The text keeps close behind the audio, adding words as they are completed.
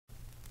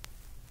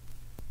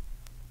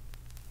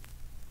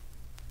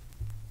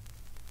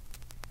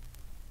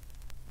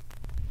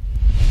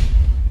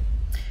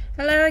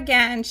Hello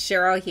again,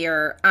 Cheryl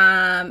here.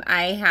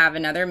 I have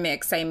another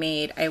mix I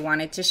made I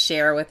wanted to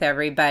share with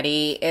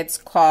everybody. It's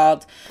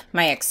called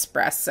my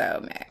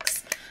Espresso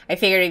mix. I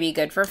figured it'd be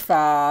good for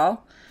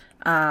fall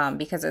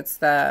because it's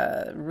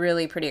the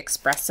really pretty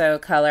espresso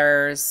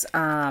colors.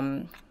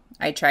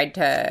 I tried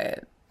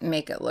to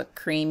make it look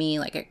creamy,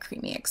 like a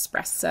creamy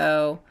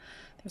espresso.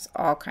 There's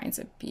all kinds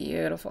of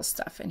beautiful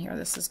stuff in here.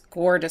 This is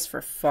gorgeous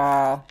for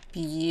fall.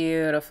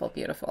 Beautiful,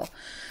 beautiful.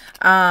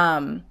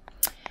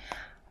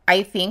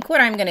 I think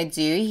what I'm going to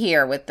do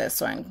here with this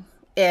one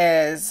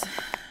is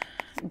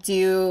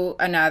do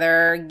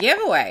another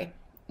giveaway.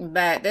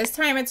 But this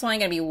time it's only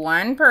going to be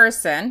one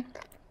person.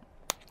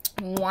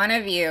 One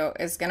of you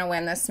is going to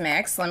win this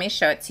mix. Let me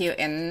show it to you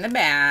in the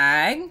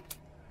bag.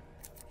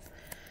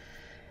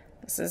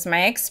 This is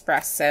my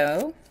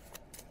espresso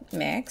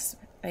mix.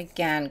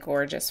 Again,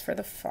 gorgeous for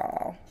the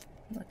fall.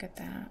 Look at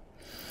that.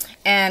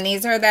 And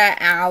these are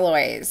the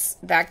alloys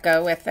that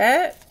go with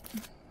it.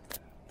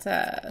 It's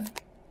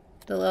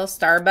the little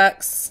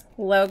Starbucks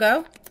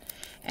logo,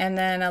 and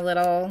then a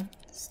little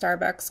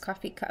Starbucks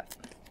coffee cup.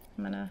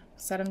 I'm gonna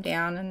set them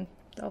down and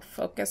they'll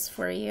focus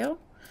for you.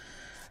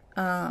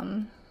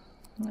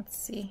 Let's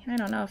see, I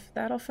don't know if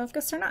that'll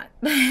focus or not.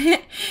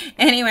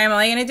 Anyway, I'm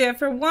only gonna do it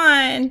for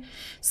one.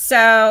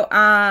 So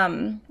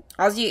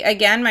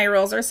again, my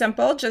rules are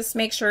simple. Just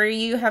make sure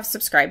you have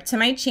subscribed to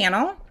my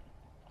channel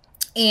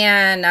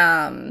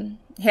and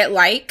hit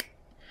like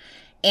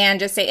and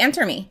just say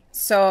enter me.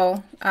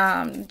 So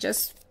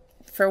just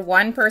for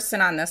one person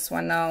on this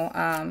one, though,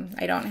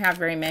 I don't have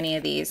very many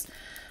of these.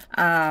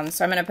 So I'm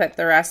going to put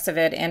the rest of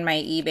it in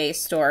my eBay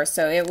store.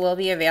 So it will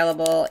be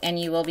available, and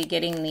you will be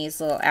getting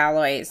these little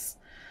alloys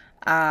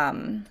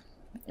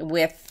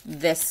with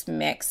this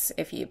mix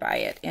if you buy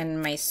it in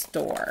my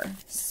store.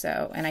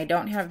 So, and I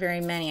don't have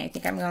very many. I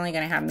think I'm only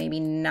going to have maybe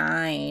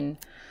 9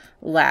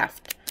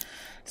 left.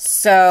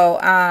 So,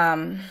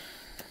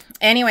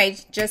 anyway,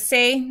 just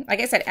say,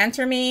 like I said,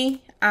 enter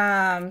me,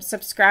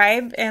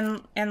 subscribe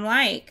and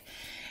like.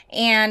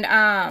 And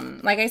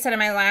like I said in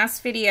my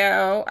last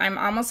video, I'm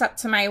almost up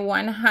to my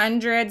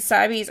 100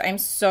 subbies. I'm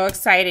so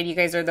excited. You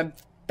guys are the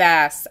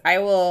best. I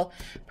will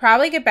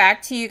probably get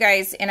back to you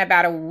guys in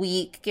about a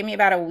week. Give me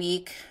about a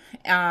week.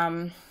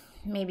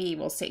 Maybe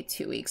we'll say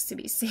 2 weeks to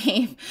be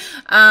safe.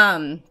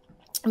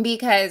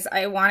 Because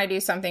I want to do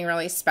something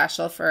really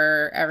special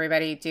for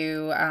everybody.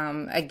 Do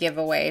a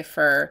giveaway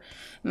for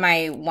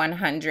my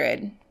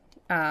 100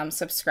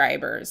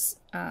 subscribers.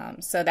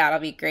 So that'll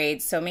be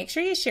great. So make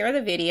sure you share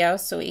the video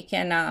so we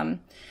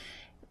can,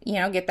 you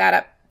know, get that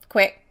up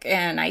quick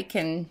and I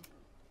can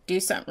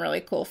do something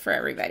really cool for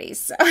everybody.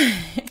 So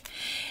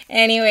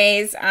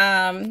anyways,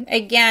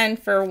 again,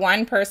 for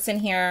one person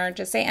here,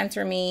 just say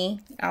enter me.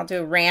 I'll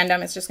do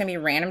random. It's just going to be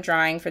random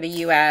drawing for the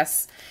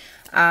US.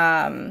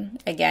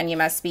 Again, you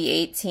must be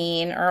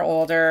 18 or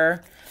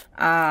older.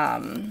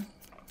 And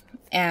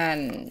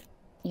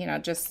you know,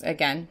 just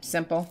again,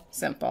 simple.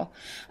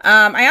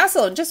 I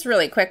also just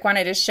really quick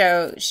wanted to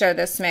show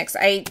this mix.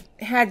 I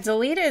had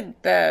deleted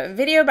the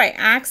video by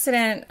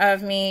accident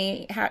of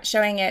me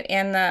showing it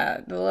in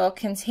the little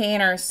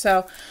container,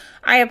 so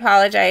I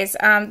apologize.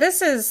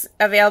 This is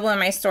available in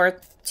my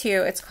store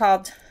too. It's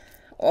called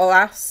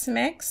Olaf's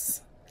Mix.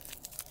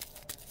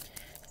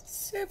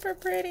 Super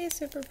pretty,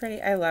 super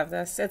pretty. I love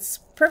this. It's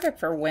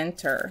perfect for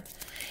winter.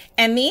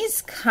 And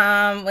these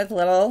come with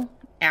little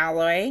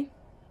alloy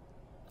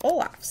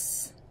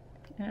Olaf's.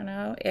 I don't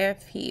know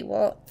if he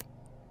will.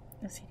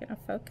 Is he gonna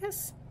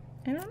focus?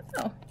 I don't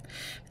know.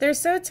 They're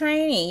so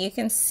tiny. You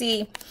can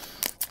see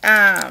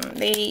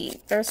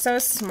they're so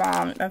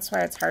small. That's why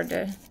it's hard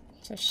to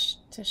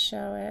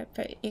show it.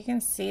 But you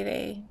can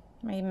see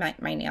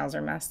my nails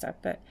are messed up,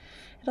 but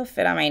it'll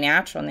fit on my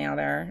natural nail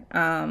there.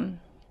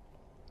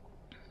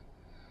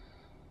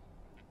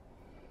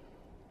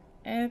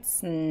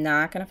 It's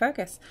not gonna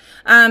focus.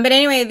 But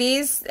anyway,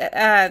 this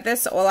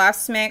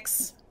Olaf's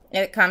mix.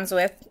 It comes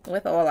with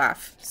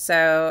Olaf.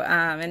 So,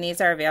 and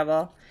these are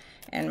available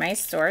in my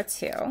store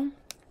too.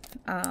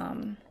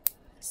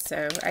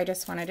 So I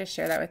just wanted to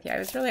share that with you. I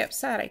was really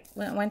upset. I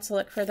went to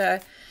look for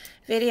the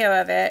video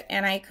of it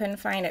and I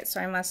couldn't find it.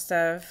 So I must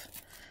have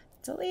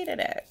deleted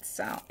it.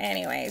 So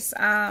anyways,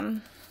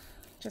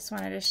 just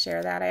wanted to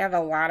share that. I have a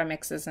lot of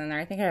mixes in there.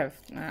 I think I have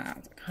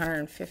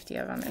 150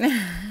 of them in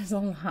there. There's a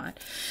lot.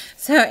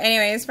 So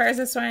anyway, as far as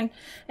this one,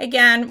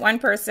 again, one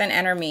person,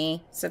 enter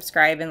me,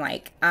 subscribe and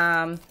like.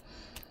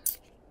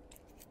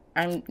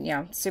 I'm, you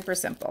know, super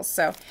simple.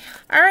 So,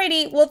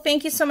 alrighty. Well,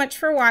 thank you so much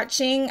for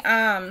watching.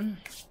 I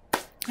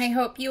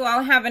hope you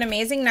all have an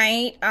amazing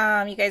night.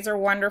 You guys are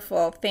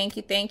wonderful. Thank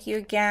you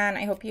again.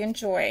 I hope you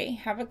enjoy.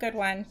 Have a good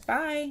one.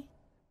 Bye.